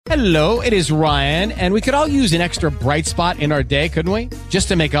Hello, it is Ryan, and we could all use an extra bright spot in our day, couldn't we? Just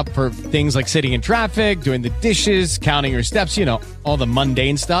to make up for things like sitting in traffic, doing the dishes, counting your steps, you know, all the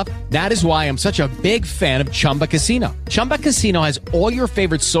mundane stuff. That is why I'm such a big fan of Chumba Casino. Chumba Casino has all your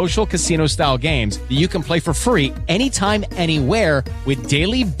favorite social casino-style games that you can play for free anytime, anywhere with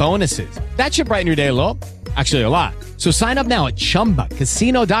daily bonuses. That should brighten your day a little. Actually, a lot. So sign up now at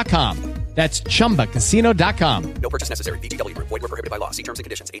ChumbaCasino.com. That's ChumbaCasino.com. No purchase necessary. VGW Group. Void where prohibited by law. See terms and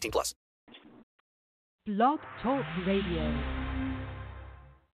conditions. 18+. Blog Talk Radio.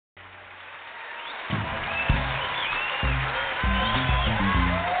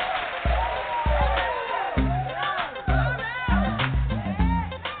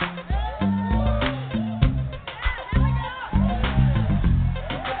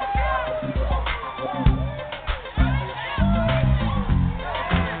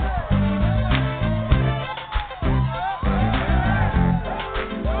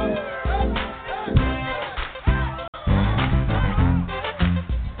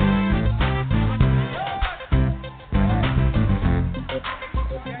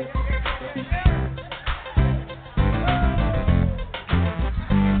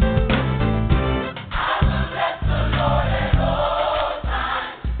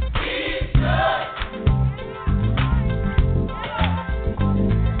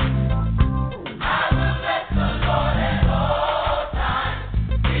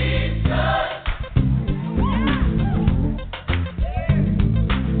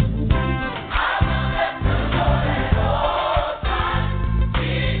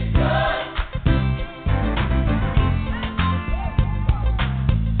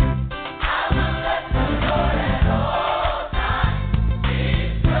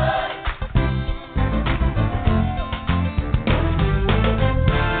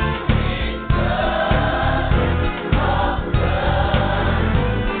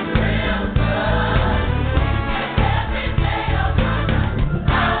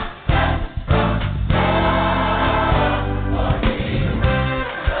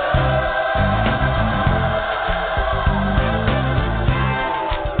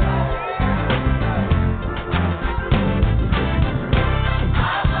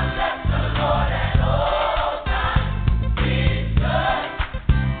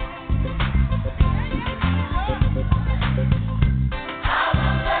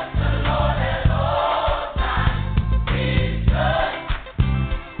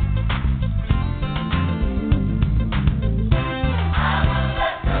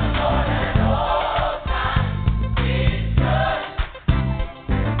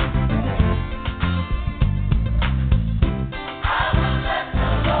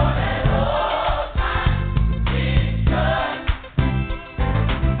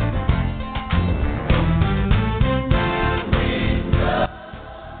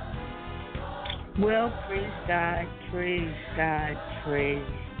 Well, praise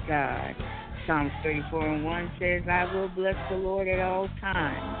God. Psalms 34:1 says, I will bless the Lord at all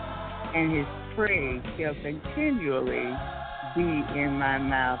times, and his praise shall continually be in my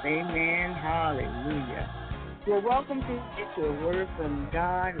mouth. Amen. Hallelujah. Well, welcome to a Word from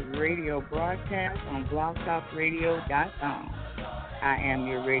God radio broadcast on blogtalkradio.com. I am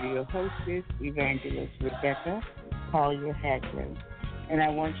your radio hostess, Evangelist Rebecca Collier-Hadley. And I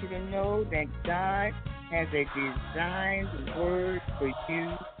want you to know that God has a designed word for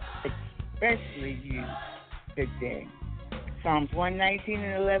you, especially you today. Psalms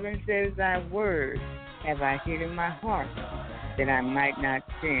 119:11 says, Thy word have I hid in my heart, that I might not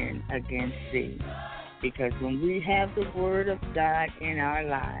sin against thee. Because when we have the word of God in our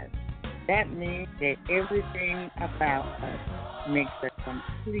lives, that means that everything about us makes a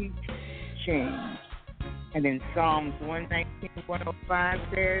complete change. And then Psalms 119:105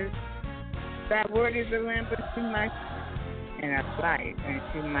 says, Thy word is a lamp unto my feet and a light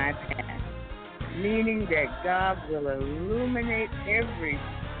unto my path. Meaning that God will illuminate every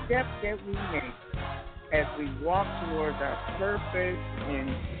step that we make as we walk towards our purpose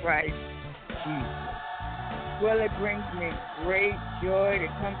in Christ Jesus. Well, it brings me great joy to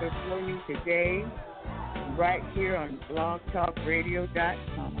come before you today, right here on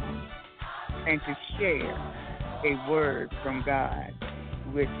blogtalkradio.com, and to share a word from God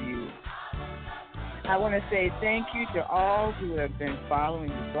with you. I want to say thank you to all who have been following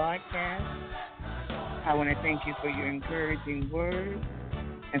the broadcast. I want to thank you for your encouraging words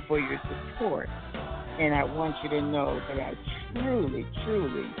and for your support. And I want you to know that I truly,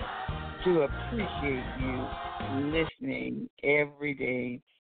 truly do appreciate you listening every day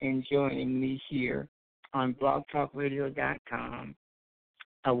and joining me here on blogtalkradio.com,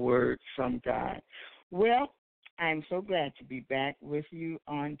 a word from God. Well, I'm so glad to be back with you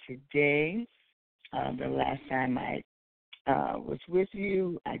on today. The last time I was with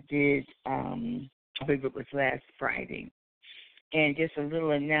you, I did, I believe it was last Friday. And just a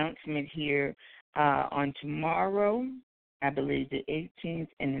little announcement here on tomorrow, I believe the 18th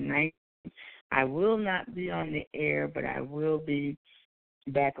and the 19th, I will not be on the air, but I will be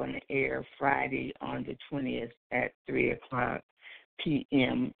back on the air Friday on the 20th at 3 o'clock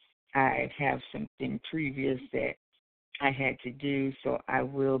p.m. I have something previous that I had to do, so I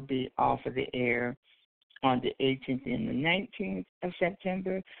will be off of the air on the 18th and the 19th of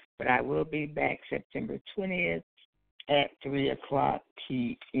September, but I will be back September 20th at 3 o'clock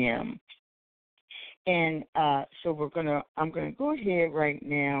p.m. And so I'm gonna go ahead right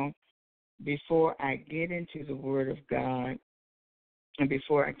now before I get into the Word of God and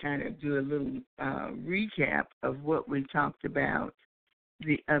before I kind of do a little recap of what we talked about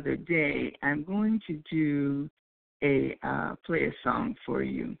the other day. I'm going to do play a song for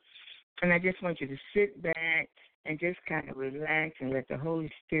you. And I just want you to sit back and just kind of relax and let the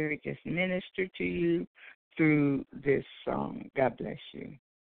Holy Spirit just minister to you through this song. God bless you.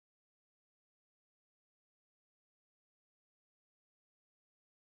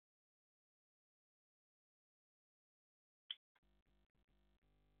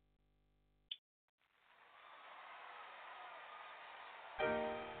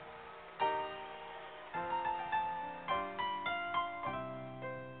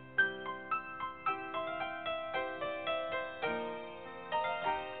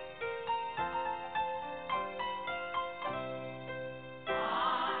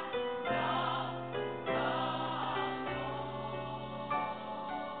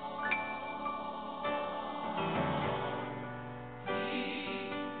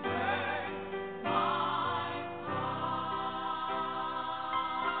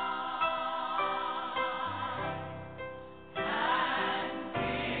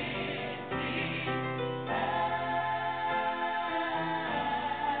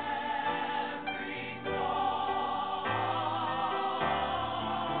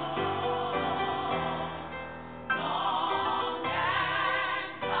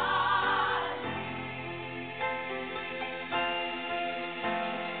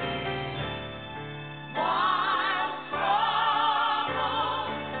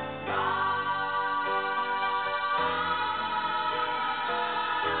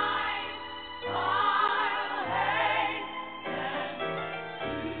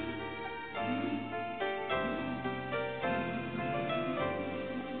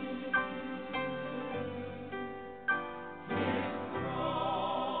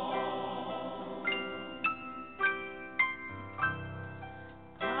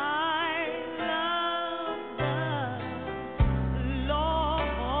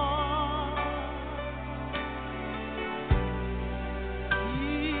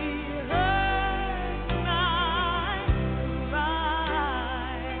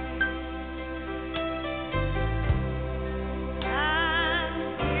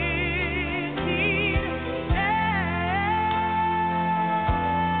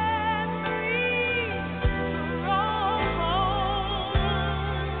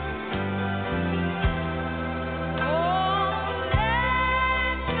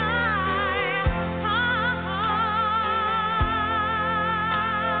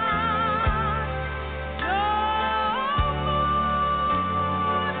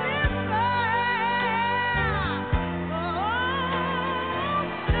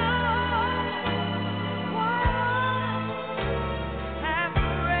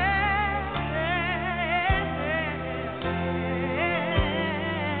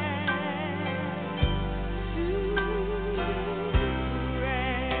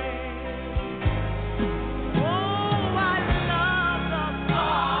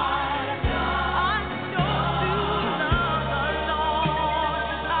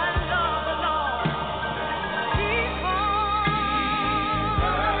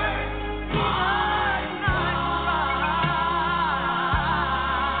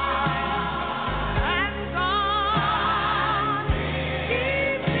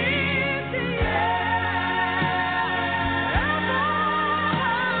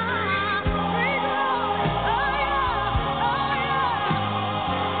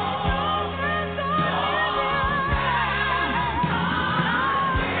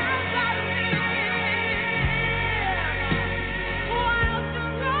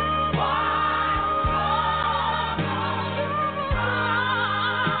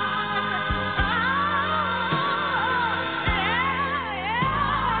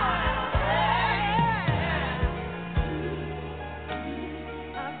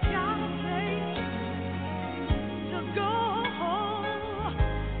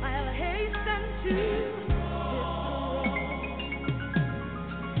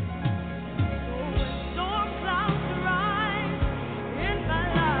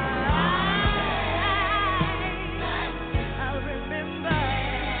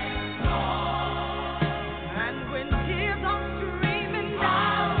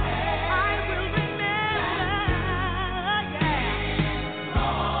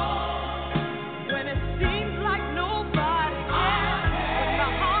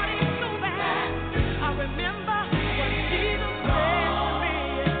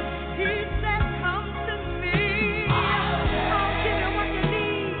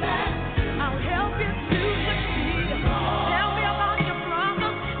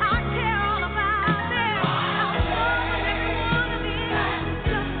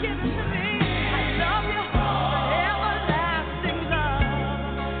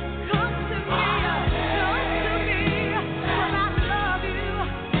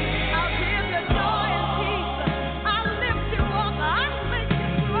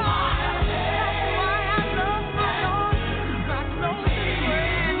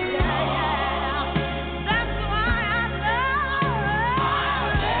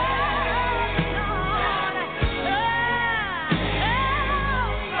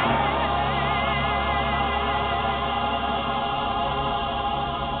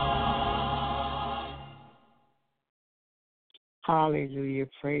 Hallelujah.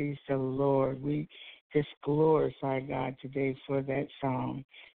 Praise the Lord. We just glorify God today for that song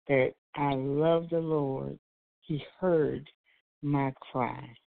that I love the Lord. He heard my cry.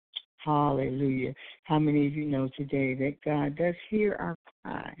 Hallelujah. How many of you know today that God does hear our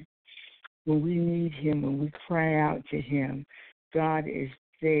cry? When we need him, when we cry out to him, God is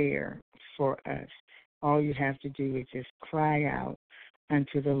there for us. All you have to do is just cry out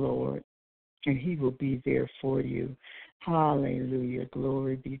unto the Lord, and he will be there for you. Hallelujah.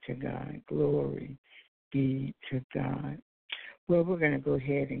 Glory be to God. Glory be to God. Well, we're going to go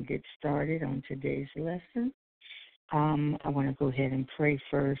ahead and get started on today's lesson. I want to go ahead and pray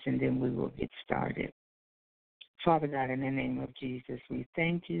first, and then we will get started. Father God, in the name of Jesus, we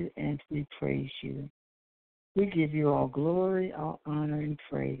thank you and we praise you. We give you all glory, all honor, and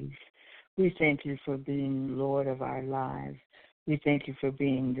praise. We thank you for being Lord of our lives. We thank you for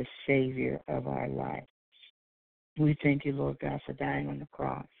being the Savior of our life. We thank you, Lord God, for dying on the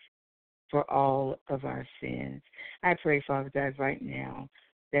cross for all of our sins. I pray, Father God, right now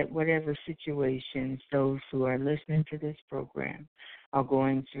that whatever situations those who are listening to this program are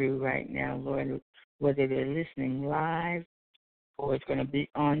going through right now, Lord, whether they're listening live or it's going to be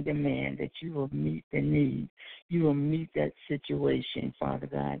on demand, that you will meet the need. You will meet that situation, Father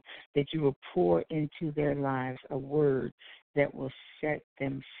God, that you will pour into their lives a word that will set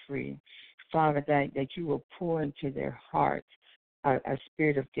them free. Father God, that you will pour into their hearts a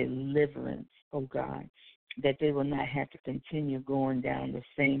spirit of deliverance, oh God, that they will not have to continue going down the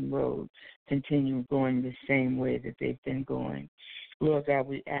same road, continue going the same way that they've been going. Lord God,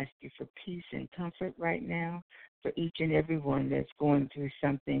 we ask you for peace and comfort right now for each and every one that's going through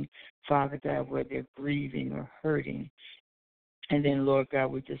something, Father God, where they're grieving or hurting. And then, Lord God,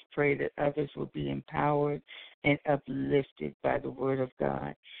 we just pray that others will be empowered and uplifted by the word of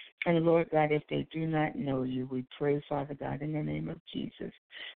God. And, Lord God, if they do not know you, we pray, Father God, in the name of Jesus,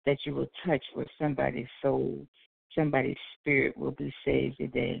 that you will touch where somebody's soul, somebody's spirit will be saved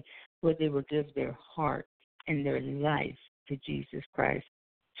today, where they will give their heart and their life to Jesus Christ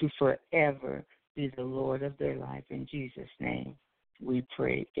to forever be the Lord of their life. In Jesus' name we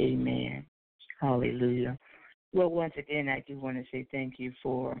pray. Amen. Hallelujah. Well, once again, I do want to say thank you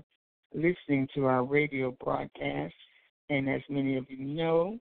for listening to our radio broadcast. And as many of you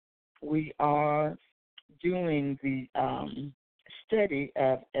know, we are doing the study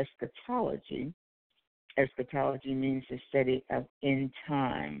of eschatology. Eschatology means the study of end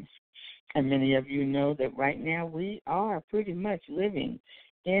times. And many of you know that right now we are pretty much living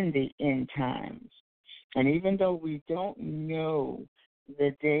in the end times. And even though we don't know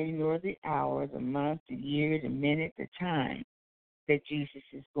the day nor the hour, the month, the year, the minute, the time that Jesus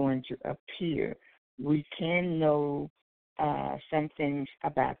is going to appear, we can know some things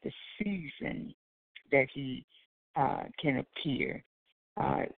about the season that he can appear.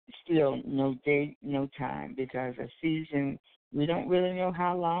 Still no date, no time, because a season, we don't really know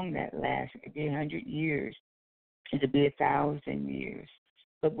how long that lasts. It could be 100 years. It could be 1,000 years.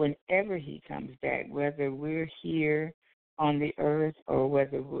 But whenever he comes back, whether we're here on the earth or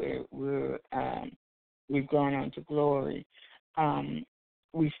whether we've gone on to glory,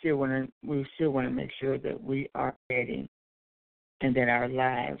 we still want to make sure that we are ready and that our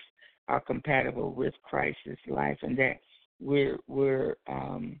lives are compatible with Christ's life, and that we're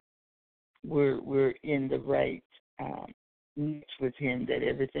in the right mix with him, that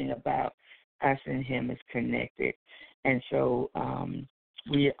everything about us and him is connected. And so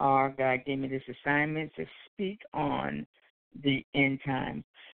God gave me this assignment to speak on the end times.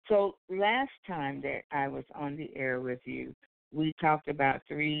 So last time that I was on the air with you, we talked about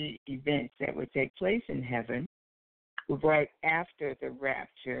 3 events that would take place in heaven right after the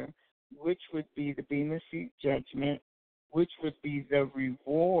rapture, which would be the Bema seat judgment, which would be the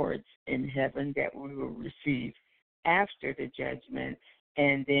rewards in heaven that we will receive after the judgment,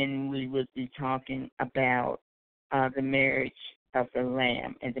 and then we would be talking about the marriage of the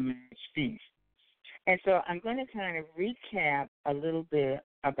Lamb and the marriage feast. And so I'm going to kind of recap a little bit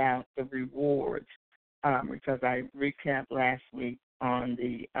about the rewards because I recapped last week on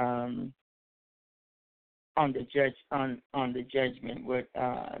the judgment, what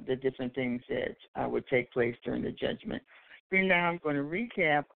the different things that would take place during the judgment. Then now I'm going to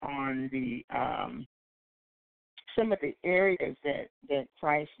recap on the some of the areas that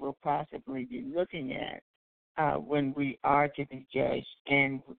Christ will possibly be looking at when we are to be judged,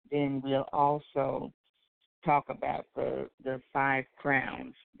 and then we'll also talk about the 5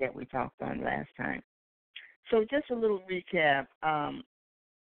 crowns that we talked on last time. So just a little recap.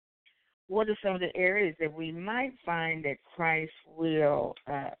 What are some of the areas that we might find that Christ will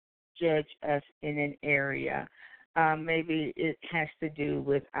judge us in an area? Maybe it has to do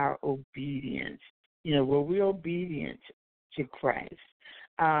with our obedience. Were we obedient to Christ?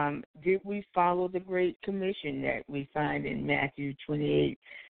 Did we follow the Great Commission that we find in Matthew 28:19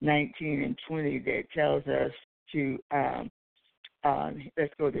 and 20 that tells us to,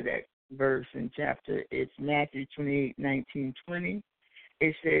 let's go to that verse in chapter. It's Matthew 28:19, 20.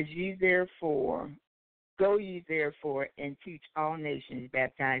 It says, Go ye therefore and teach all nations,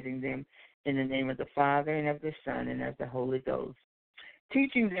 baptizing them in the name of the Father and of the Son and of the Holy Ghost,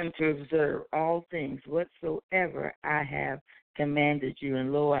 teaching them to observe all things whatsoever I have commanded you,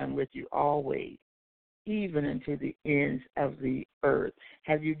 and lo, I am with you always, even unto the ends of the earth.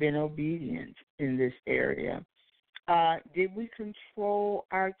 Have you been obedient in this area? Did we control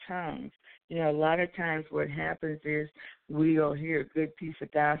our tongues? A lot of times what happens is we'll hear a good piece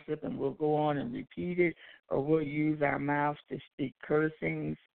of gossip and we'll go on and repeat it, or we'll use our mouths to speak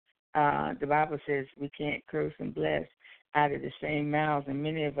cursings. The Bible says we can't curse and bless out of the same mouths, and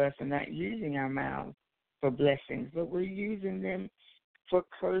many of us are not using our mouths for blessings, but we're using them for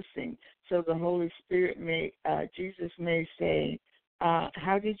cursing. So the Holy Spirit Jesus may say,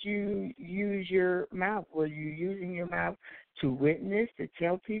 how did you use your mouth? Were you using your mouth to witness, to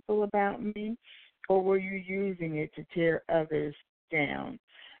tell people about me, or were you using it to tear others down?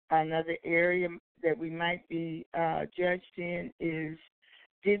 Another area that we might be judged in is,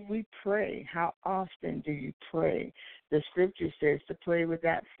 did we pray? How often do you pray? The scripture says to pray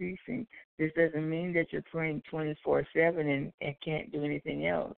without ceasing. This doesn't mean that you're praying 24/7 and can't do anything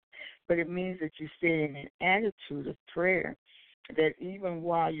else, but it means that you stay in an attitude of prayer, that even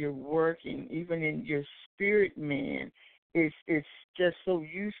while you're working, even in your spirit man, it's just so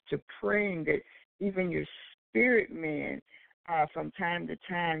used to praying that even your spirit man, from time to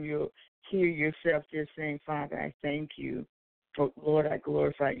time, you'll hear yourself just saying, Father, I thank you. Oh, Lord, I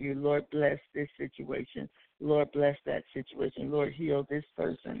glorify you. Lord, bless this situation. Lord, bless that situation. Lord, heal this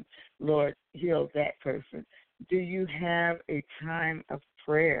person. Lord, heal that person. Do you have a time of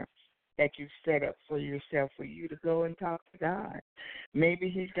prayer that you set up for yourself for you to go and talk to God? Maybe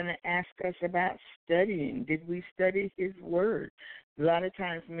he's going to ask us about studying. Did we study his word? A lot of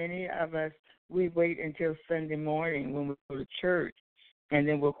times, many of us, we wait until Sunday morning when we go to church, and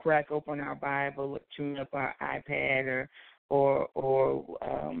then we'll crack open our Bible, tune up our iPad or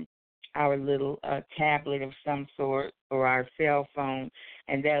our little tablet of some sort, or our cell phone,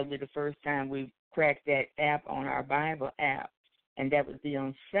 and that'll be the first time we've cracked that app on our Bible app, and that would be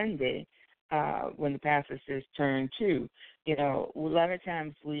on Sunday when the pastor says turn to. A lot of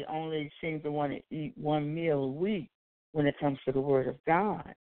times we only seem to want to eat one meal a week when it comes to the Word of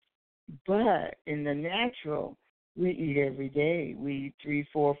God. But in the natural, we eat every day. We eat 3,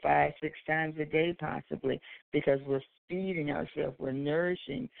 4, 5, 6 times a day possibly, because we're feeding ourselves, we're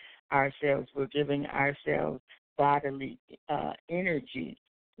nourishing ourselves, we're giving ourselves bodily energy.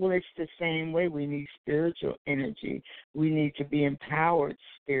 Well, it's the same way. We need spiritual energy. We need to be empowered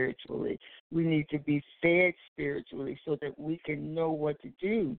spiritually. We need to be fed spiritually so that we can know what to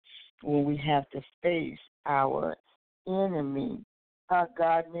do when we have to face our enemy.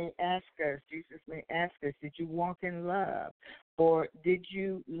 God may ask us, Jesus may ask us, did you walk in love? Or did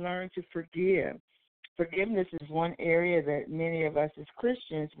you learn to forgive? Forgiveness is one area that many of us as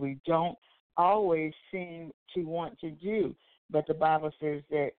Christians, we don't always seem to want to do. But the Bible says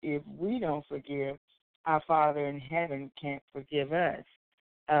that if we don't forgive, our Father in heaven can't forgive us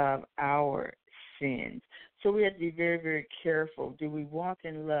of our sins. So we have to be very, very careful. Do we walk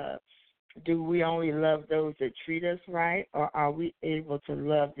in love? Do we only love those that treat us right, or are we able to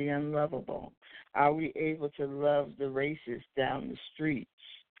love the unlovable? Are we able to love the racist down the street?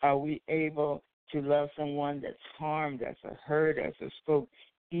 Are we able to love someone that's harmed us or hurt us or spoke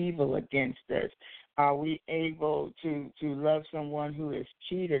evil against us? Are we able to love someone who has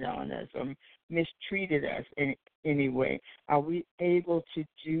cheated on us or mistreated us in any way? Are we able to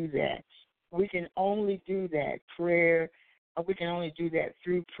do that? We can only do that we can only do that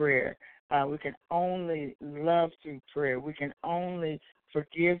through prayer. We can only love through prayer. We can only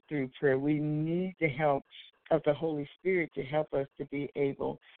forgive through prayer. We need the help of the Holy Spirit to help us to be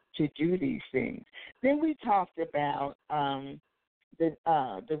able to do these things. Then we talked about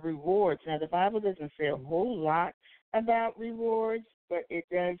the rewards. Now, the Bible doesn't say a whole lot about rewards, but it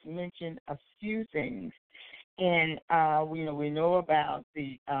does mention a few things. And we know about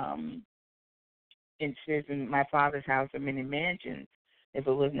it says, in my Father's house are many mansions. If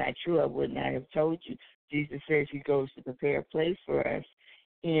it was not true, I would not have told you. Jesus says he goes to prepare a place for us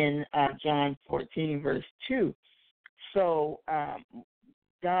in John 14, verse 2. So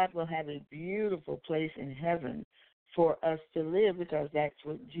God will have a beautiful place in heaven for us to live, because that's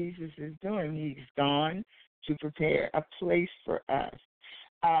what Jesus is doing. He's gone to prepare a place for us.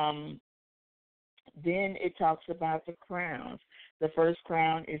 Then it talks about the crowns. The first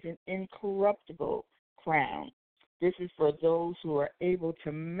crown is an incorruptible crown. This is for those who are able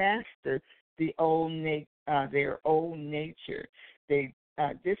to master their old nature. They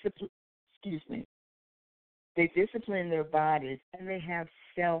discipline. Excuse me. They discipline their bodies and they have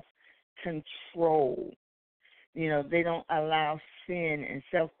self-control. They don't allow sin and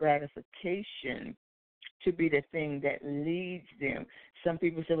self-gratification to be the thing that leads them. Some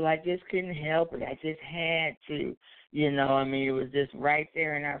people say, well, I just couldn't help it. I just had to. It was just right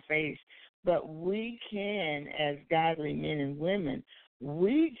there in our face. But we can, as godly men and women,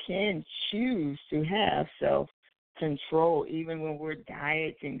 we can choose to have self-control even when we're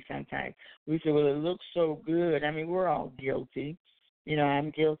dieting sometimes. We say, well, it looks so good. We're all guilty.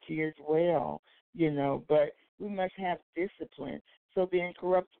 I'm guilty as well, but we must have discipline. So the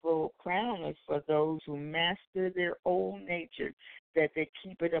incorruptible crown is for those who master their old nature, that they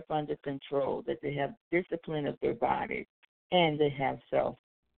keep it up under control, that they have discipline of their body, and they have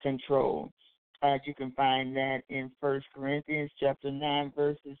self-control. You can find that in 1 Corinthians chapter 9,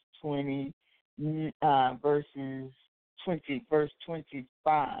 verse 25.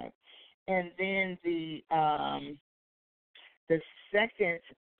 And then the second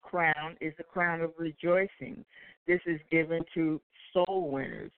crown is the crown of rejoicing. This is given to soul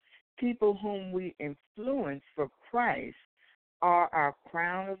winners. People whom we influence for Christ are our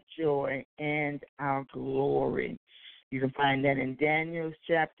crown of joy and our glory. You can find that in Daniel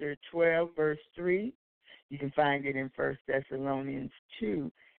chapter 12, verse 3. You can find it in 1 Thessalonians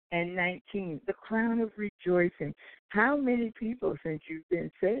 2 and 19. The crown of rejoicing. How many people since you've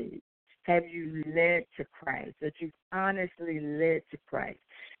been saved have you led to Christ, that you've honestly led to Christ,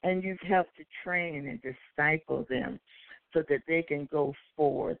 and you've helped to train and disciple them so that they can go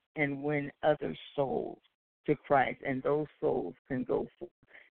forth and win other souls to Christ, and those souls can go forth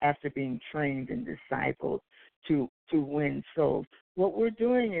after being trained and discipled to win souls. What we're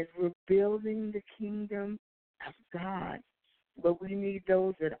doing is we're building the kingdom of God, but we need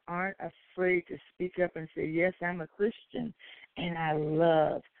those that aren't afraid to speak up and say, yes, I'm a Christian, and I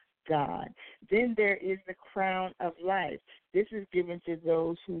love God. Then there is the crown of life. This is given to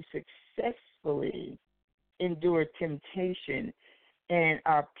those who successfully endure temptation and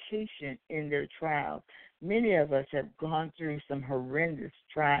are patient in their trials. Many of us have gone through some horrendous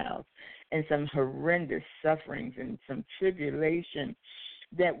trials and some horrendous sufferings and some tribulation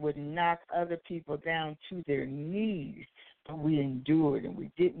that would knock other people down to their knees. But we endured, and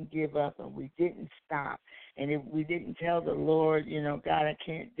we didn't give up, and we didn't stop. And if we didn't tell the Lord, God, I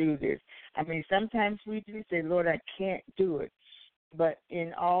can't do this. Sometimes we do say, Lord, I can't do it. But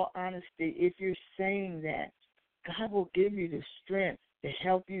in all honesty, if you're saying that, God will give you the strength to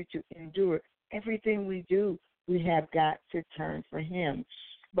help you to endure. Everything we do, we have got to turn for Him.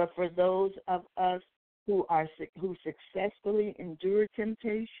 But for those of us who successfully endure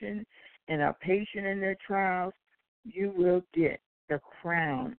temptation and are patient in their trials, you will get the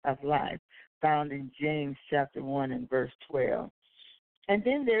crown of life, found in James chapter 1 and verse 12. And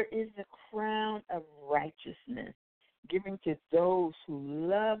then there is the crown of righteousness, given to those who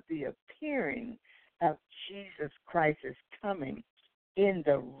love the appearing of Jesus Christ's coming in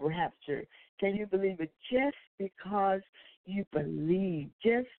the rapture. Can you believe it? Just because you believe,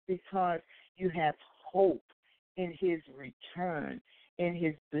 just because you have hope in His return, in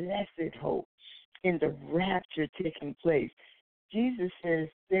His blessed hope, in the rapture taking place, Jesus says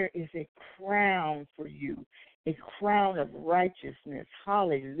there is a crown for you, a crown of righteousness,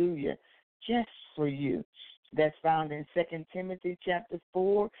 hallelujah, just for you. That's found in 2 Timothy chapter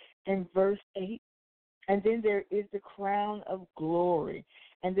 4 and verse 8. And then there is the crown of glory,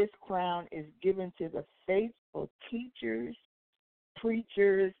 and this crown is given to the faithful teachers,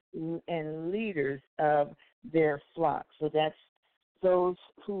 preachers, and leaders of their flock. So that's those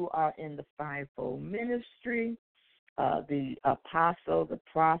who are in the fivefold ministry, the apostle, the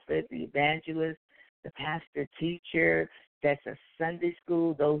prophet, the evangelist, the pastor, teacher. That's a Sunday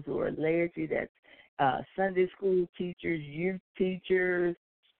school. Those who are laity, that's Sunday school teachers, youth teachers,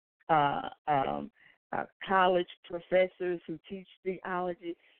 college professors who teach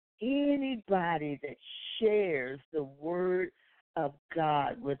theology. Anybody that shares the word of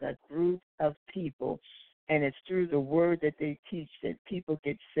God with a group of people, and it's through the word that they teach that people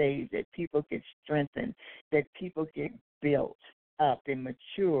get saved, that people get strengthened, that people get built up and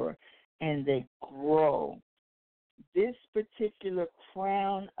mature, and they grow. This particular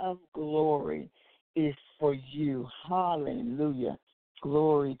crown of glory is for you. Hallelujah.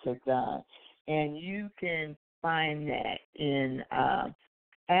 Glory to God. And you can find that in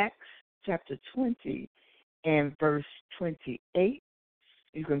Acts chapter 20 and verse 28.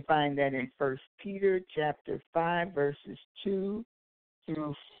 You can find that in 1 Peter chapter 5, verses 2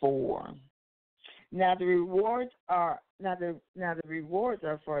 through 4. Now the rewards are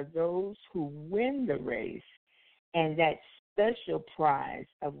for those who win the race, and that special prize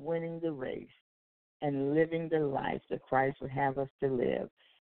of winning the race and living the life that Christ would have us to live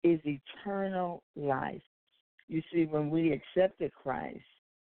is eternal life. You see, when we accepted Christ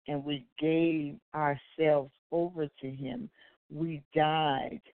and we gave ourselves over to him, we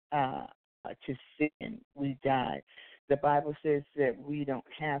died to sin. We died. The Bible says that we don't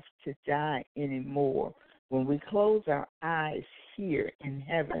have to die anymore. When we close our eyes here in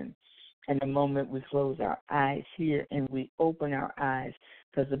heaven, and the moment we close our eyes here and we open our eyes,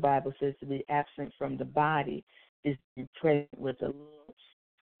 because the Bible says to be absent from the body is to be present with the Lord.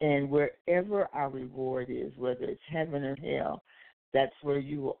 And wherever our reward is, whether it's heaven or hell, that's where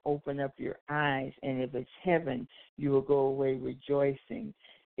you will open up your eyes. And if it's heaven, you will go away rejoicing.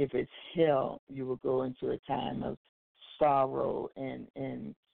 If it's hell, you will go into a time of sorrow and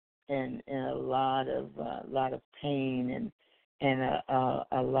a lot of pain and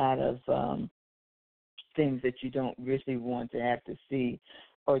a lot of things that you don't really want to have to see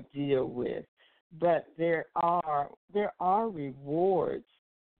or deal with. But there are rewards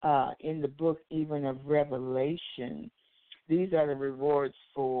in the book even of Revelation. These are the rewards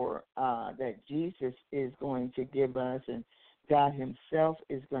for that Jesus is going to give us and God himself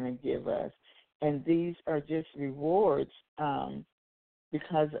is going to give us. And these are just rewards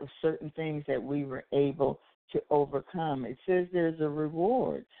because of certain things that we were able to overcome. It says there's a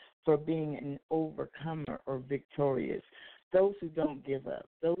reward for being an overcomer or victorious. Those who don't give up,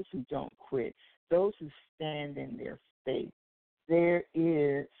 those who don't quit, those who stand in their faith. There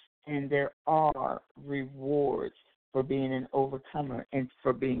is and there are rewards for being an overcomer and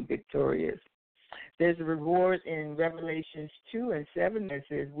for being victorious. There's a reward in Revelations 2 and 7 that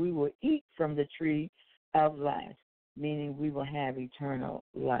says we will eat from the tree of life, meaning we will have eternal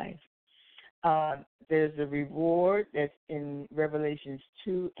life. There's a reward that's in Revelations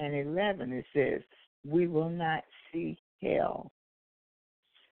 2 and 11. It says we will not see hell.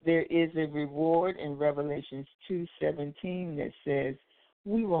 There is a reward in Revelations 2:17 that says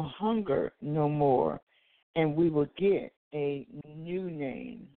we will hunger no more and we will get a new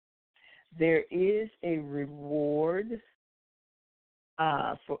name. There is a reward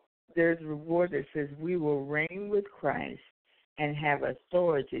there's a reward that says we will reign with Christ and have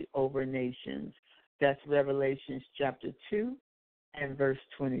authority over nations. That's Revelations chapter 2 and verse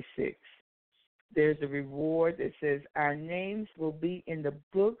 26. There's a reward that says our names will be in the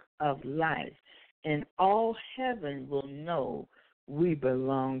book of life, and all heaven will know we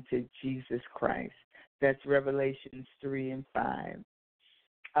belong to Jesus Christ. That's Revelations 3 and 5.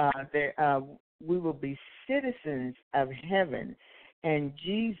 We will be citizens of heaven, and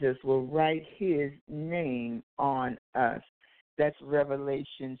Jesus will write his name on us. That's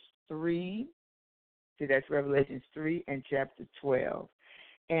Revelations 3. See, that's Revelations 3 and chapter 12.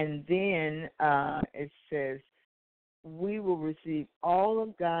 And then it says, we will receive all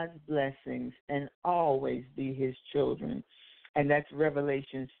of God's blessings and always be his children. And that's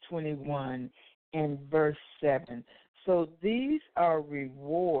Revelations 21 and verse 7. So these are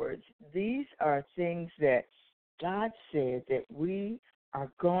rewards. These are things that God said that we are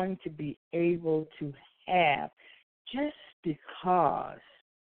going to be able to have just because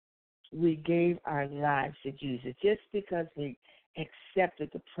we gave our lives to Jesus, just because we accepted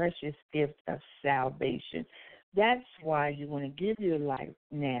the precious gift of salvation. That's why you want to give your life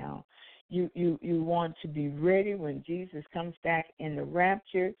now. You want to be ready when Jesus comes back in the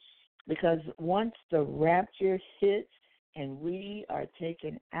rapture, because once the rapture hits and we are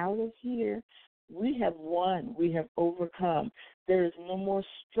taken out of here, we have won. We have overcome. There is no more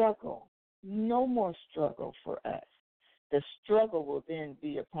struggle, no more struggle for us. The struggle will then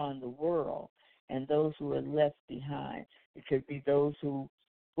be upon the world and those who are left behind. It could be those who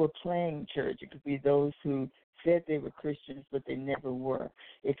were playing church. It could be those who said they were Christians, but they never were.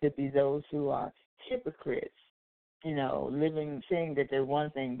 It could be those who are hypocrites, living, saying that they're one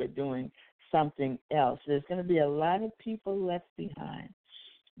thing but doing something else. There's going to be a lot of people left behind.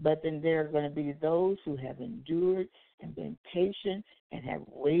 But then there are going to be those who have endured and been patient and have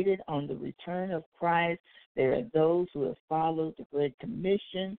waited on the return of Christ. There are those who have followed the Great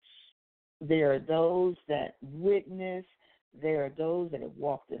Commission. There are those that witness. There are those that have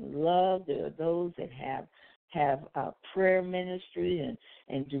walked in love. There are those that have a prayer ministry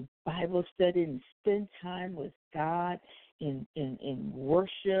and do Bible study and spend time with God in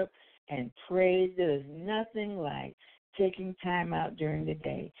worship and praise. There is nothing like taking time out during the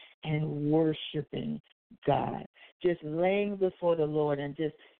day and worshiping God. Just laying before the Lord and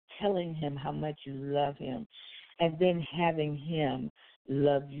just telling him how much you love him, and then having him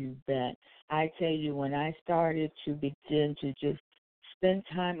love you back. I tell you, when I started to begin to just spend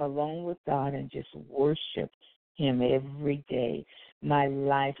time alone with God and just worship him every day, my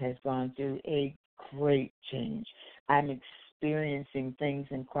life has gone through a great change. I'm experiencing things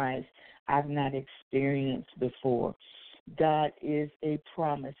in Christ I've not experienced before. God is a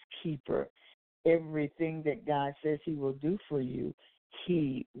promise keeper. Everything that God says he will do for you,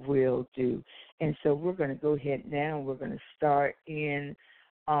 he will do. And so we're going to go ahead now. We're going to start in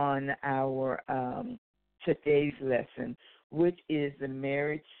on our today's lesson, which is the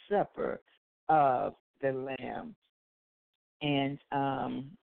marriage supper of the Lamb. And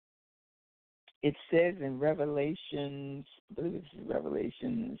it says in Revelations, I believe it's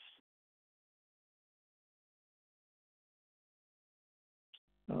Revelations.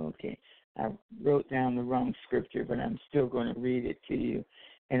 Okay, I wrote down the wrong scripture, but I'm still going to read it to you,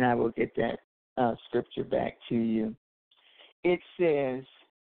 and I will get that scripture back to you. It says,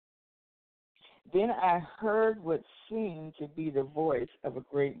 "Then I heard what seemed to be the voice of a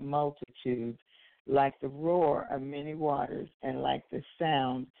great multitude, like the roar of many waters, and like the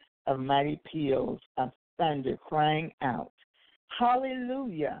sound of mighty peals of thunder, crying out,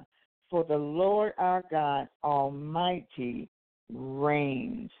 'Hallelujah, for the Lord our God Almighty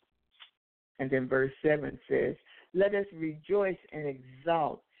reigns.'" And then verse 7 says, "Let us rejoice and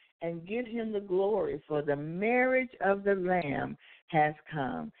exult and give him the glory, for the marriage of the Lamb has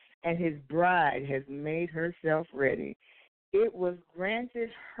come, and his bride has made herself ready. It was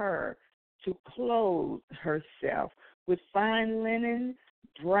granted her to clothe herself with fine linen,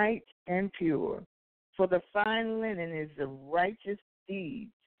 bright and pure. For the fine linen is the righteous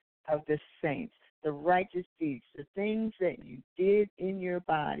deeds of the saints," the righteous deeds, the things that you did in your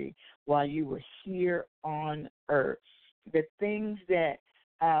body while you were here on earth, the things that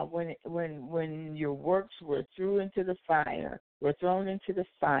when your works were thrown into the fire,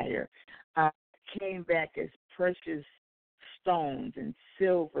 came back as precious stones and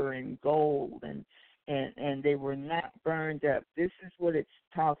silver and gold, and they were not burned up. This is what it's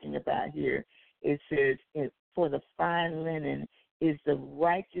talking about here. It says, "For the fine linen is the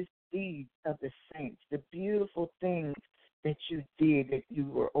righteous deeds of the saints," the beautiful things that you did, that you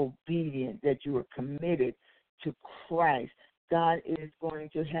were obedient, that you were committed to Christ. God is going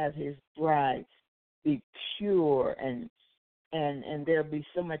to have his bride be pure, and there'll be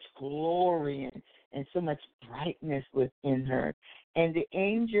so much glory and so much brightness within her. And the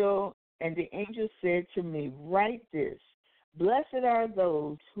angel said to me, "Write this: Blessed are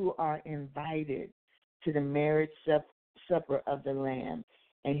those who are invited to the marriage supper of the Lamb."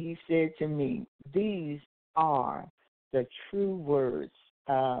 And he said to me, "These are the true words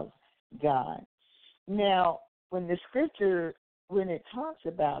of God." Now, when it talks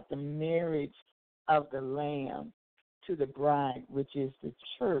about the marriage of the Lamb to the bride, which is the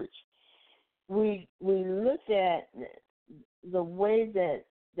church, we look at the way that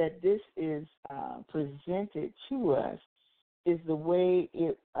this is presented to us is the way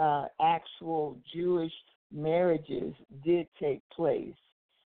actual Jewish marriages did take place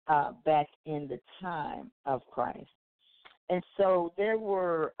back in the time of Christ. And so there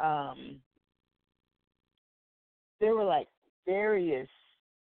were like various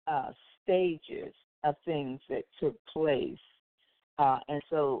stages of things that took place, and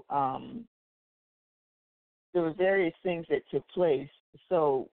so there were various things that took place.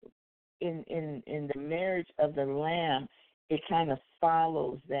 So in the marriage of the Lamb, it kind of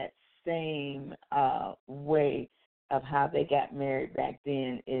follows that same way of how they got married back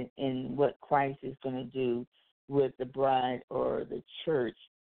then, in what Christ is going to do with the bride or the church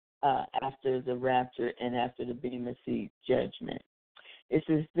after the rapture and after the Bema seat judgment. It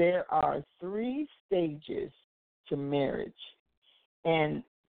says there are 3 stages to marriage, and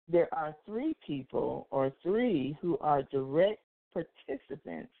there are 3 people or 3 who are direct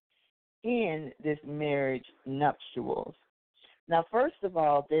participants in this marriage nuptials. Now, first of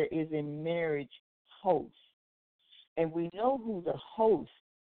all, there is a marriage host, and we know who the host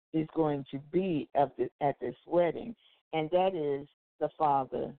is going to be at this wedding, and that is the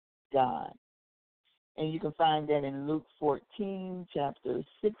Father God. And you can find that in Luke 14, chapter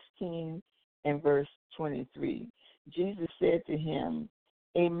 16, and verse 23. Jesus said to him,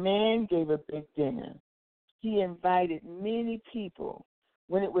 "A man gave a big dinner. He invited many people.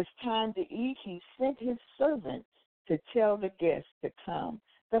 When it was time to eat, he sent his servant to tell the guests to come.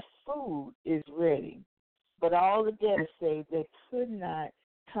 The food is ready." But all the guests say they could not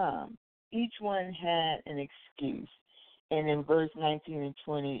come. Each one had an excuse. And in verse 19 and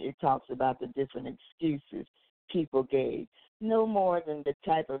 20, it talks about the different excuses people gave, no more than the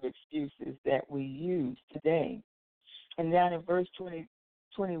type of excuses that we use today. And down in verse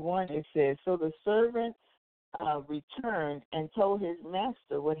 21, it says, so the servant returned and told his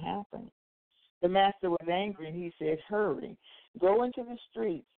master what happened. The master was angry, and he said, hurry, go into the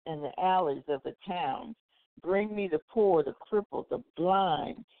streets and the alleys of the towns. Bring me the poor, the crippled, the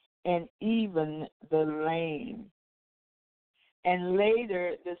blind, and even the lame. And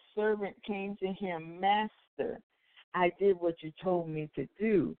later the servant came to him, Master, I did what you told me to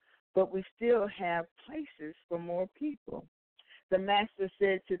do, but we still have places for more people. The master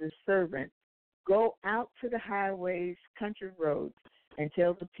said to the servant, go out to the highways, country roads, and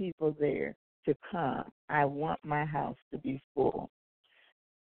tell the people there to come. I want my house to be full.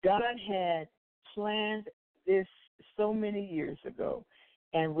 God had planned this so many years ago,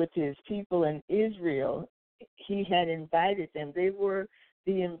 and with his people in Israel, he had invited them. They were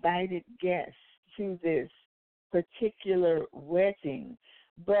the invited guests to this particular wedding,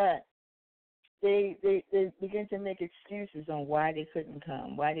 but they began to make excuses on why they couldn't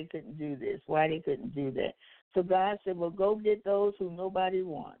come, why they couldn't do this, why they couldn't do that. So God said, well, go get those who nobody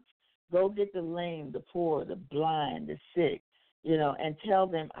wants. Go get the lame, the poor, the blind, the sick, and tell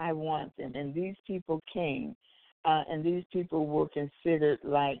them I want them. And these people came, and these people were considered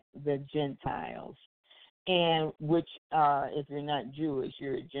like the Gentiles, and which are, if you're not Jewish,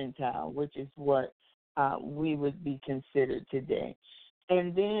 you're a Gentile, which is what we would be considered today.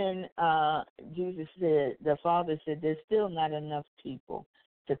 And then Jesus said, the Father said, there's still not enough people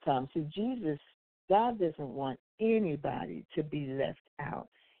to come. So God doesn't want anybody to be left out.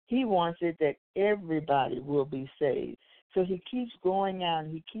 He wants it that everybody will be saved. So he keeps going out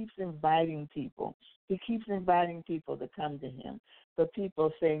and he keeps inviting people. He keeps inviting people to come to him. But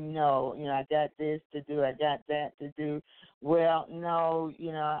people say, no, I got this to do, I got that to do. Well, no,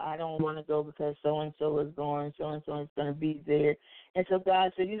 I don't want to go because so-and-so is going, so-and-so is going to be there. And so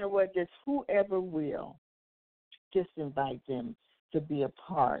God said, you know what, just whoever will, just invite them to be a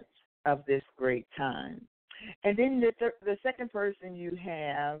part of this great time. And then the second person you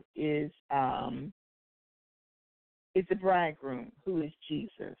have is the bridegroom, who is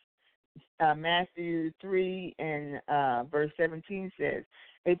Jesus. Matthew 3 and verse 17 says,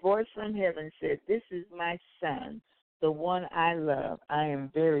 a voice from heaven said, this is my son, the one I love. I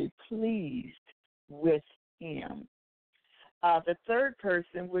am very pleased with him. The third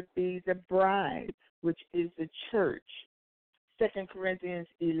person would be the bride, which is the church. 2 Corinthians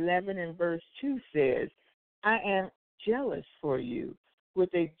 11 and verse 2 says, I am jealous for you with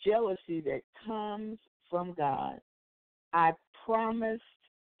a jealousy that comes from God. I promised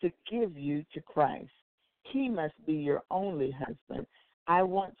to give you to Christ. He must be your only husband. I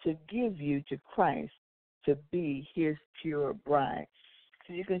want to give you to Christ to be his pure bride.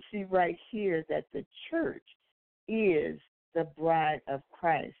 So you can see right here that the church is the bride of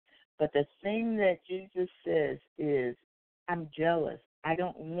Christ. But the thing that Jesus says is, I'm jealous. I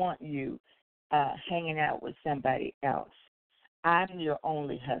don't want you hanging out with somebody else. I'm your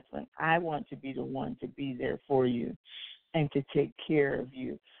only husband. I want to be the one to be there for you and to take care of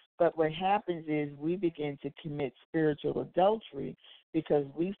you. But what happens is we begin to commit spiritual adultery because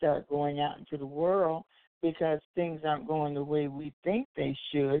we start going out into the world because things aren't going the way we think they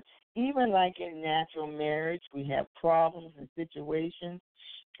should. Even like in natural marriage, we have problems and situations,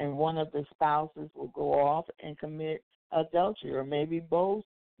 and one of the spouses will go off and commit adultery, or maybe both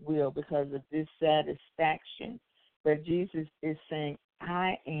will because of dissatisfaction. But Jesus is saying,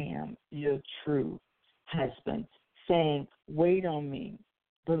 I am your true husband, saying, wait on me,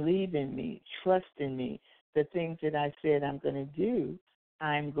 believe in me, trust in me. The things that I said I'm going to do,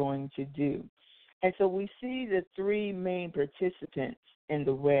 I'm going to do. And so we see the three main participants in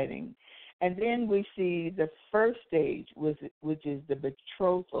the wedding. And then we see the first stage, which is the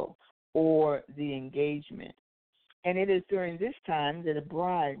betrothal or the engagement. And it is during this time that a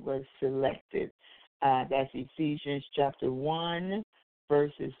bride was selected. That's Ephesians chapter 1,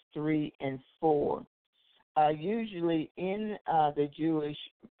 verses 3 and 4. Usually in the Jewish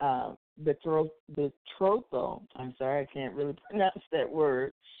betrothal, I'm sorry, I can't really pronounce that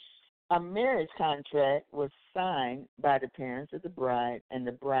word, a marriage contract was signed by the parents of the bride, and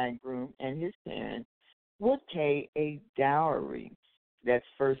the bridegroom and his parents would pay a dowry. That's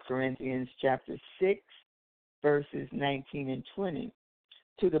 1 Corinthians chapter 6, verses 19 and 20,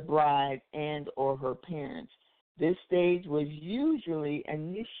 to the bride and or her parents. This stage was usually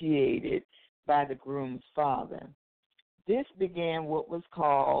initiated by the groom's father. This began what was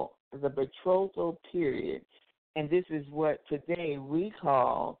called the betrothal period, and this is what today we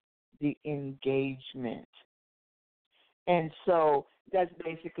call the engagement. And so that's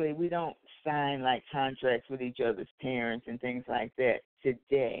basically, we don't sign like contracts with each other's parents and things like that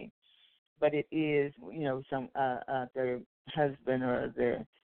today. But it is, some the husband or the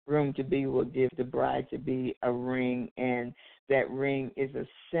groom to be will give the bride to be a ring, and that ring is a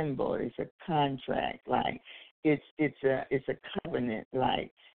symbol. It's a contract, like it's a covenant,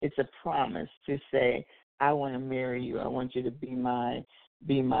 like it's a promise to say, I want to marry you. I want you to be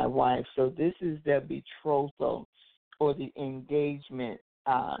my wife. So this is the betrothal or the engagement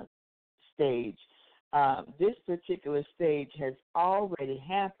stage. This particular stage has already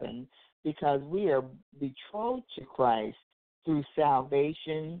happened because we are betrothed to Christ through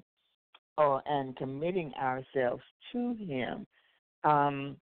salvation and committing ourselves to Him.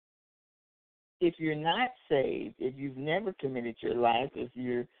 If you're not saved, if you've never committed your life, if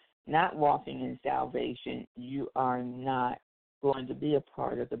you're not walking in salvation, you are not going to be a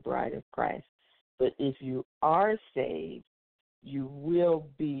part of the bride of Christ. But if you are saved, you will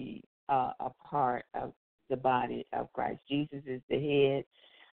be a part of the body of Christ. Jesus is the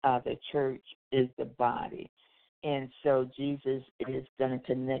head. The church is the body. And so Jesus is going to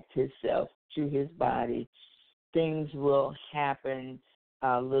connect Himself to His body. Things will happen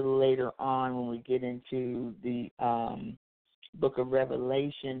a little later on when we get into the book of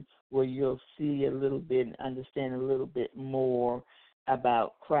Revelation, where you'll see a little bit and understand a little bit more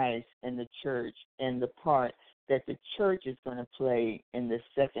about Christ and the church and the part that the church is going to play in the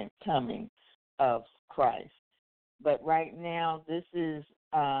second coming of Christ. But right now, this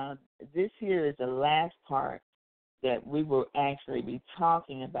here is the last part that we will actually be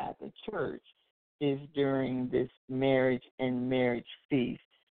talking about the church, is during this marriage and marriage feast,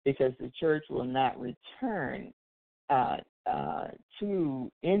 because the church will not return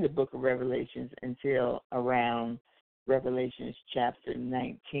in the book of Revelations until around Revelations chapter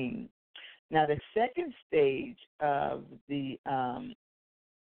 19. Now, the second stage of the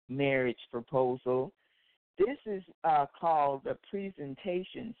marriage proposal, this is called the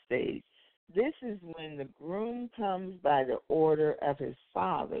presentation stage. This is when the groom comes by the order of his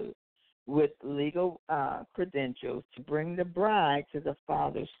father with legal credentials to bring the bride to the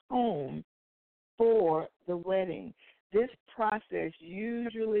father's home for the wedding. This process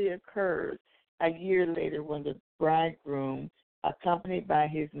usually occurs a year later when the bridegroom, accompanied by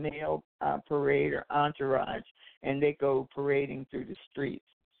his male parade or entourage, and they go parading through the streets.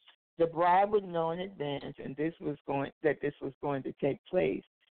 The bride would know in advance, and this was going to take place.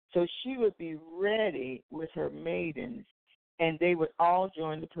 So she would be ready with her maidens, and they would all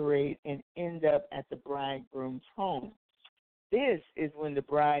join the parade and end up at the bridegroom's home. This is when the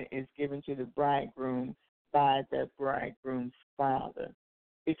bride is given to the bridegroom by the bridegroom's father.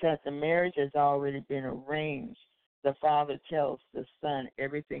 Because the marriage has already been arranged, the father tells the son,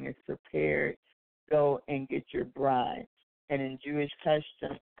 everything is prepared, go and get your bride. And in Jewish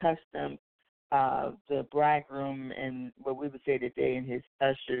custom, the bridegroom and what we would say today and his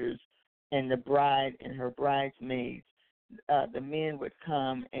ushers and the bride and her bridesmaids, the men would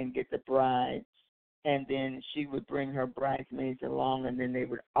come and get the bride, and then she would bring her bridesmaids along, and then they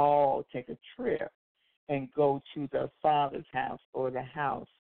would all take a trip and go to the father's house or the house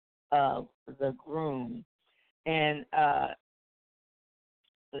of the groom. And as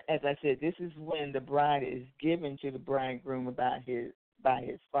I said, this is when the bride is given to the bridegroom by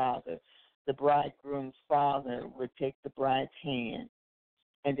his father. The bridegroom's father would take the bride's hand,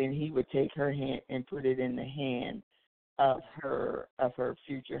 and then he would take her hand and put it in the hand of her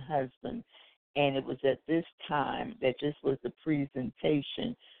future husband. And it was at this time that this was the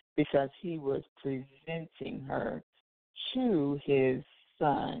presentation, because he was presenting her to his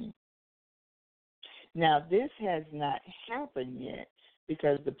son. Now, this has not happened yet,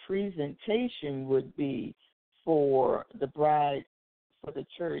 because the presentation would be for the bride, for the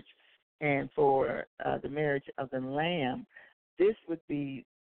church, and for the marriage of the Lamb. This would be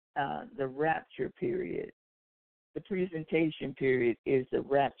the rapture period. The presentation period is the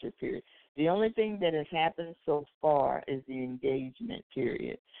rapture period. The only thing that has happened so far is the engagement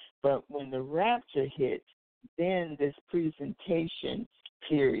period. But when the rapture hits, then this presentation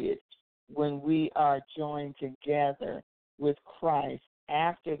period, when we are joined together with Christ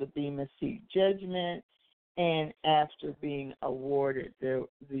after the Bema seat judgment and after being awarded the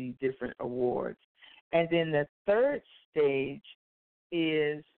different awards. And then the third stage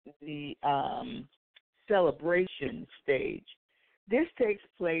is the celebration stage. This takes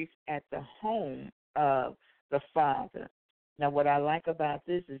place at the home of the Father. Now, what I like about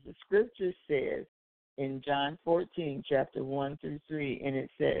this is the scripture says in John 14, chapter 1 through 3, and it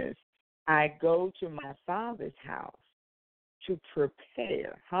says, I go to my Father's house to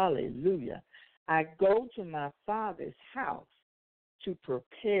prepare, hallelujah, I go to my Father's house to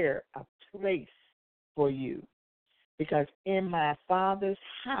prepare a place for you, because in my Father's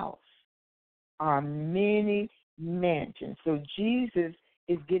house are many mansions. So Jesus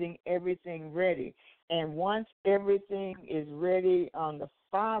is getting everything ready. And once everything is ready on the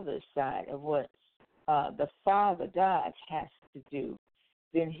Father's side of what the Father God has to do,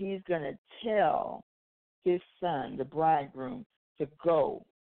 then he's going to tell his son, the bridegroom, to go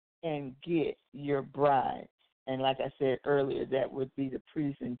and get your bride. And like I said earlier, that would be the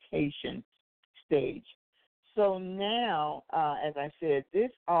presentation stage. So now, as I said,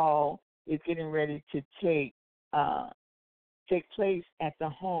 this all is getting ready to take place at the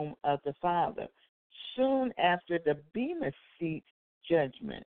home of the Father, soon after the Bema seat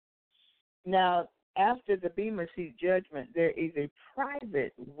judgment. Now, after the Bema seat judgment, there is a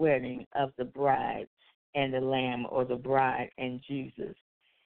private wedding of the bride and the Lamb, or the bride and Jesus.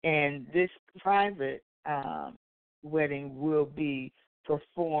 And this private wedding will be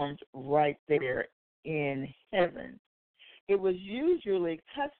performed right there in heaven. It was usually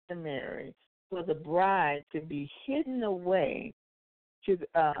customary for the bride to be hidden away to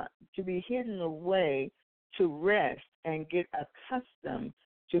rest and get accustomed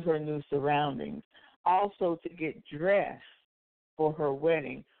to her new surroundings. Also to get dressed for her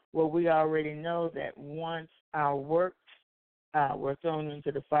wedding. Well, we already know that once our works were thrown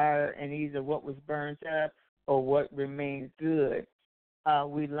into the fire, and either what was burned up or what remained good,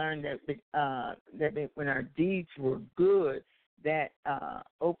 we learned that when our deeds were good, that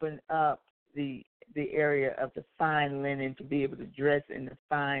opened up the area of the fine linen to be able to dress in the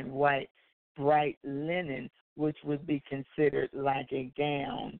fine white bright linen, which would be considered like a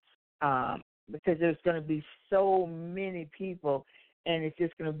gown, because there's going to be so many people, and it's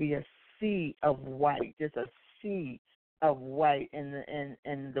just going to be a sea of white, just a sea of white, and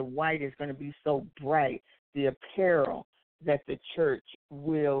the white is going to be so bright, the apparel that the church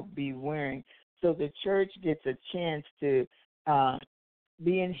will be wearing. So the church gets a chance to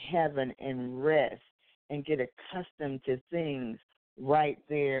be in heaven and rest and get accustomed to things right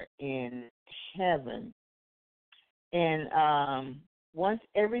there in heaven. And once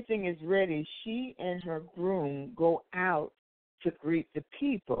everything is ready, she and her groom go out to greet the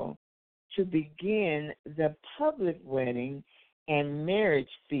people to begin the public wedding and marriage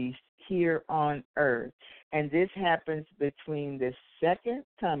feast here on earth. And this happens between the second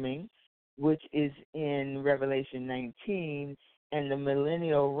coming, which is in Revelation 19, and the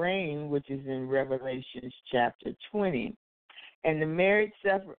millennial reign, which is in Revelation chapter 20. And the marriage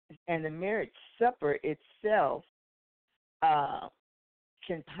supper itself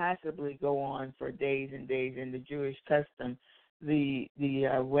can possibly go on for days and days. In the Jewish custom, the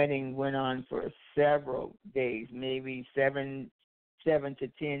wedding went on for several days, maybe seven to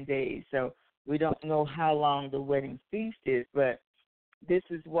 10 days. So we don't know how long the wedding feast is, but this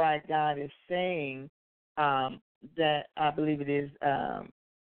is why God is saying that I believe it is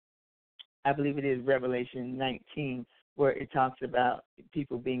Revelation 19, where it talks about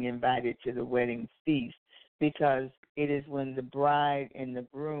people being invited to the wedding feast, because it is when the bride and the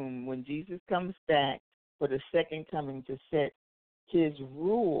groom, when Jesus comes back for the second coming to set his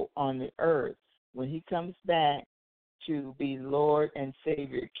rule on the earth, when he comes back to be Lord and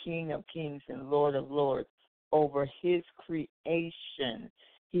Savior, King of kings and Lord of lords over his creation,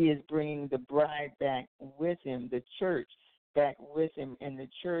 he is bringing the bride back with him, the church back with him, and the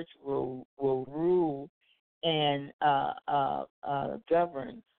church will rule and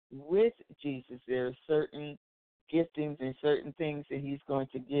govern with Jesus. There are certain giftings and certain things that he's going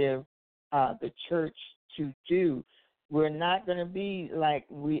to give the church to do. We're not going to be like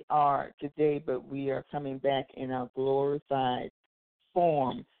we are today, but we are coming back in our glorified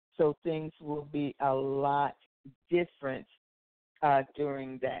form. So things will be a lot different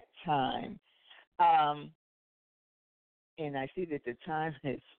during that time. And I see that the time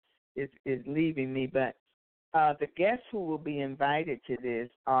is leaving me, but the guests who will be invited to this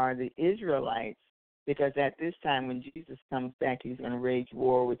are the Israelites, because at this time when Jesus comes back, he's going to wage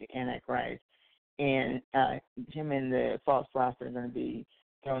war with the Antichrist, and him and the false prophet are going to be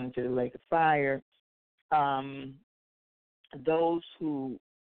thrown into the lake of fire. Those who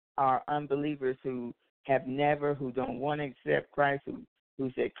are unbelievers, who don't want to accept Christ, who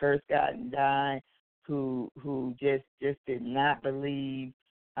said curse God and die, who just did not believe,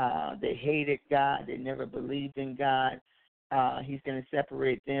 they hated God, they never believed in God. He's going to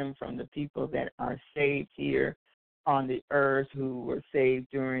separate them from the people that are saved here on the earth, who were saved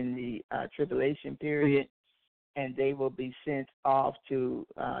during the tribulation period, and they will be sent off to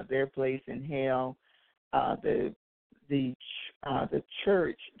their place in hell. The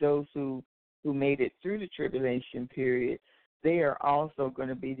church, those who who made it through the tribulation period, they are also going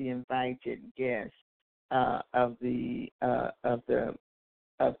to be the invited guests of the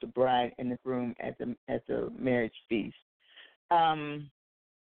bride and the groom at the marriage feast.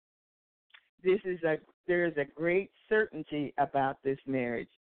 There is a great certainty about this marriage.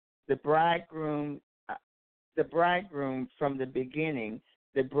 The bridegroom from the beginning,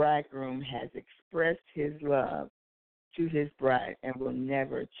 the bridegroom has expressed his love to his bride and will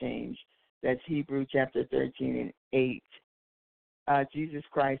never change. That's Hebrews chapter 13 and 8. Jesus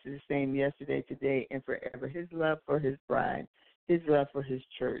Christ is the same yesterday, today, and forever. His love for his bride, his love for his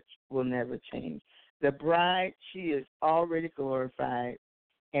church will never change. The bride, she is already glorified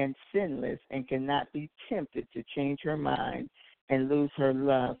and sinless and cannot be tempted to change her mind and lose her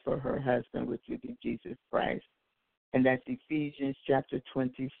love for her husband, which would be Jesus Christ. And that's Ephesians chapter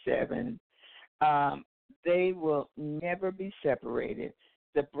 27. They will never be separated.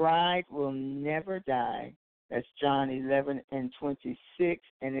 The bride will never die. That's John 11 and 26,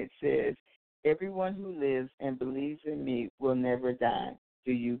 and it says, everyone who lives and believes in me will never die.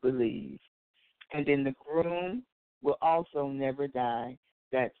 Do you believe? And then the groom will also never die.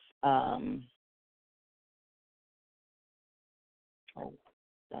 That's, oh,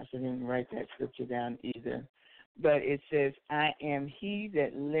 gosh, I didn't write that scripture down either. But it says, I am he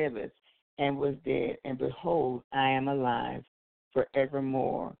that liveth and was dead, and behold, I am alive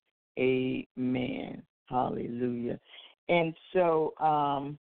forevermore. Amen. Hallelujah. And so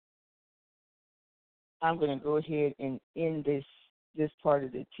I'm going to go ahead and end this part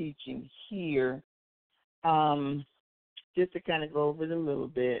of the teaching here, just to kind of go over it a little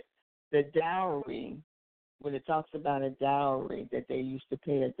bit. The dowry, when it talks about a dowry, that they used to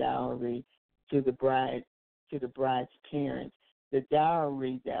pay a dowry to the bride's parents, the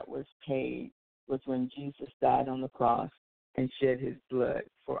dowry that was paid was when Jesus died on the cross and shed his blood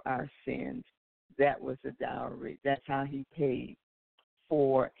for our sins. That was a dowry. That's how he paid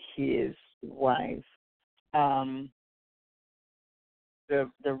for his wife. The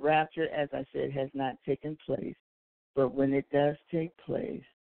rapture, as I said, has not taken place. But when it does take place,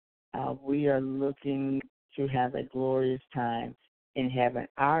 we are looking to have a glorious time in heaven.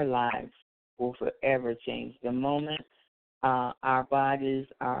 Our lives will forever change. The moment our bodies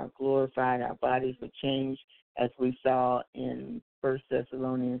are glorified, our bodies will change, as we saw in 1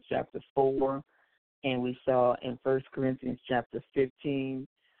 Thessalonians chapter 4, and we saw in 1 Corinthians chapter 15,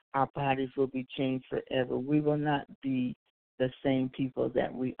 our bodies will be changed forever. We will not be the same people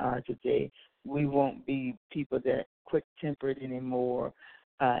that we are today. We won't be people that are quick-tempered anymore,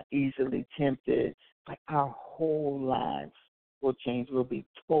 easily tempted, but our whole lives will change. We'll be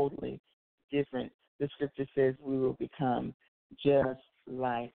totally different. The scripture says we will become just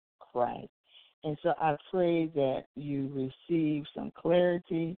like Christ. And so I pray that you receive some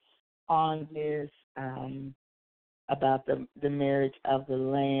clarity on this, about the marriage of the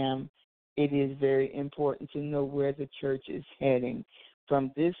Lamb. It is very important to know where the church is heading.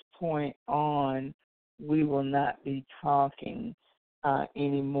 From this point on, we will not be talking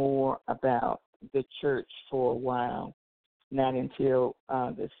anymore about the church for a while, not until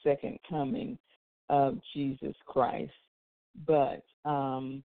the second coming of Jesus Christ. But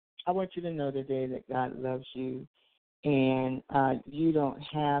I want you to know today that God loves you, and you don't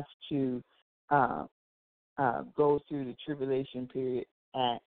have to go through the tribulation period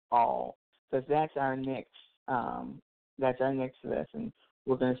at all, because that's our next lesson.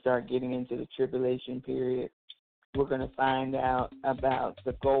 We're going to start getting into the tribulation period. We're going to find out about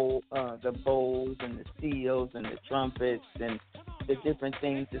the gold, the bowls and the seals and the trumpets and the different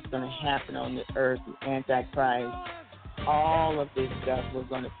things that's going to happen on the earth, the Antichrist. All of this stuff we're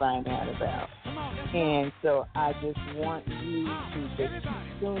going to find out about. And so I just want you to just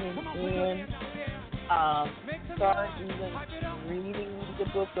keep tuning in. Start even reading the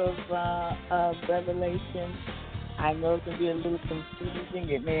book of Revelation. I know it can be a little confusing.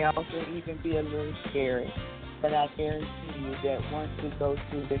 It may also even be a little scary. But I guarantee you that once we go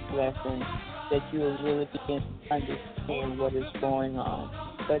through this lesson, that you will really begin to understand what is going on.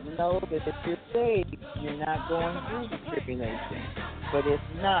 But know that if you're saved, you're not going through the tribulation. But if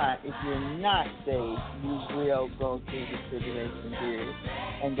you're not saved, you will go through the tribulation period.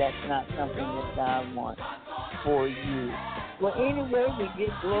 And that's not something that God wants for you. Well, anyway, we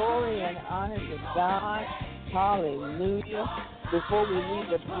give glory and honor to God. Hallelujah. Before we leave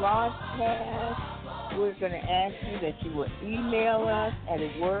the broadcast, we're going to ask you that you will email us at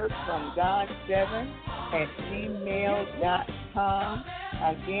wordfromgod7@gmail.com.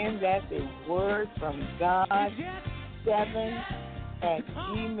 Again, that's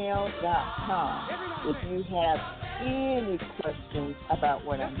wordfromgod7@gmail.com. If you have any questions about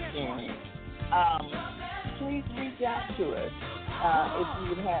what I'm sharing, please reach out to us. If you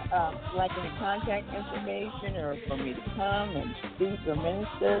would have like any contact information or for me to come and speak or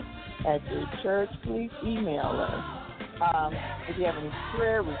minister at your church, please email us. If you have any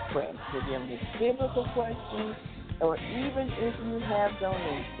prayer requests, if you have any biblical questions, or even if you have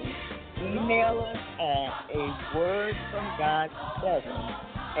donations, email us at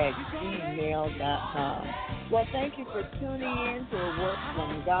awordfromgod7@gmail.com. Well, thank you for tuning in to A Word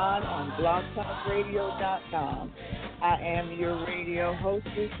from God on blogtalkradio.com. I am your radio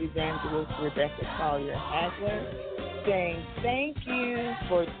hostess, Evangelist Rebecca Collier-Hagler, saying thank you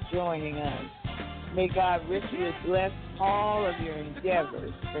for joining us. May God richly bless all of your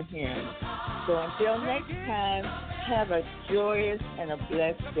endeavors for Him. So until next time, have a joyous and a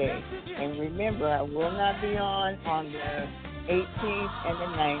blessed day. And remember, I will not be on the 18th and the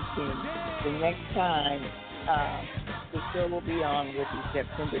 19th. The next time, the show will be on will be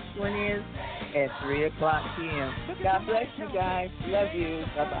September 20th at 3 o'clock p.m. God bless you guys. Love you.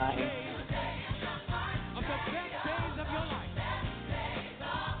 Bye-bye.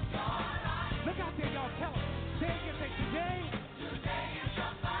 Look out there, y'all. Tell them. Say it again. Say today.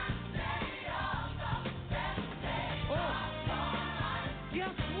 Oh.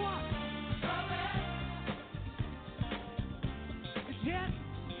 Guess what? It's yet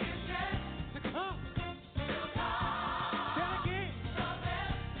to come. Say it again.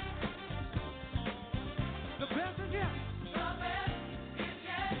 The best is yet.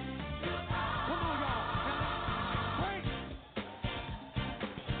 Come on, y'all. Break.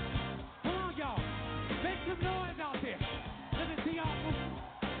 Come on, y'all. Make some noise out there. Let me see y'all move.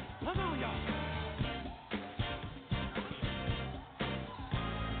 Come on, y'all.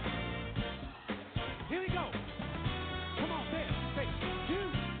 Here we go. Come on, say it. Say you.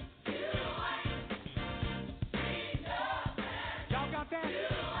 Y'all got that?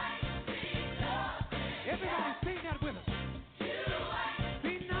 Everybody sing that with us.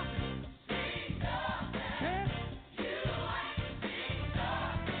 Be nothing. Say it.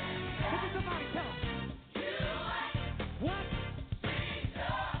 Look at somebody, tell them. What?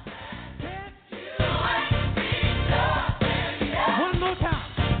 Say it. One more time.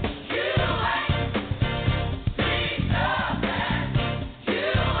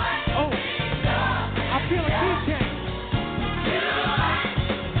 Oh, I feel a key change.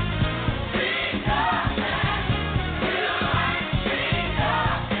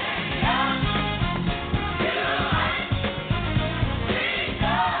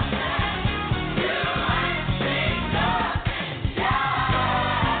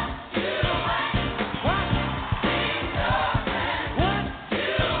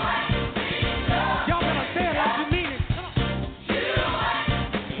 Y'all better say it like you mean it. Come on.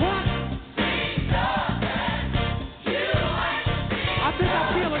 What? I think I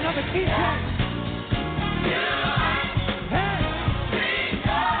feel another key change. Hey.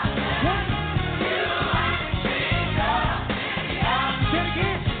 What? Say it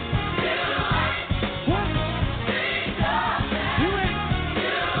again. What? You ain't.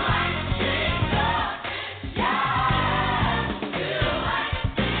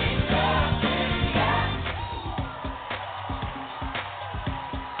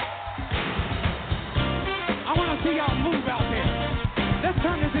 I want to see y'all move out there. Let's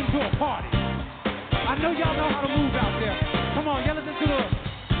turn this into a party. I know y'all know how to move out there. Come on, yell it into the...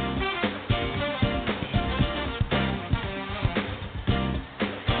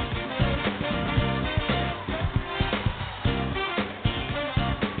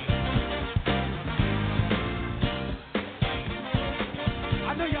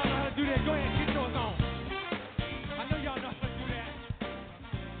 I know y'all know how to do that. Go ahead, get yours on. I know y'all know how to do that.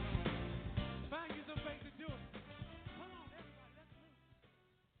 Find you some ways to do it. Come on, everybody, let's move.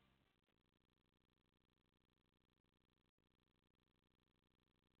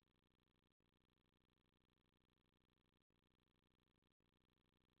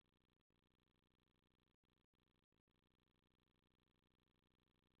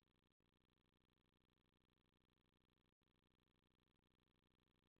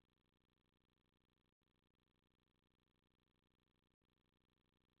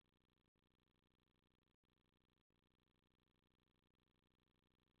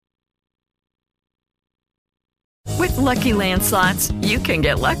 With Lucky Land Slots, you can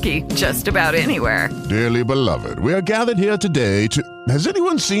get lucky just about anywhere. Dearly beloved, we are gathered here today to... Has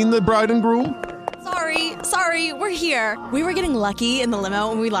anyone seen the bride and groom? Sorry, we're here. We were getting lucky in the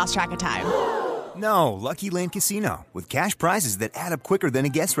limo and we lost track of time. No, Lucky Land Casino, with cash prizes that add up quicker than a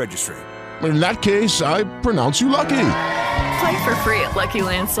guest registry. In that case, I pronounce you lucky. Play for free at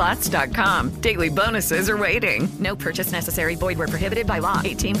LuckyLandSlots.com. Daily bonuses are waiting. No purchase necessary. Void where prohibited by law.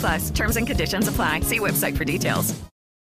 18 plus. Terms and conditions apply. See website for details.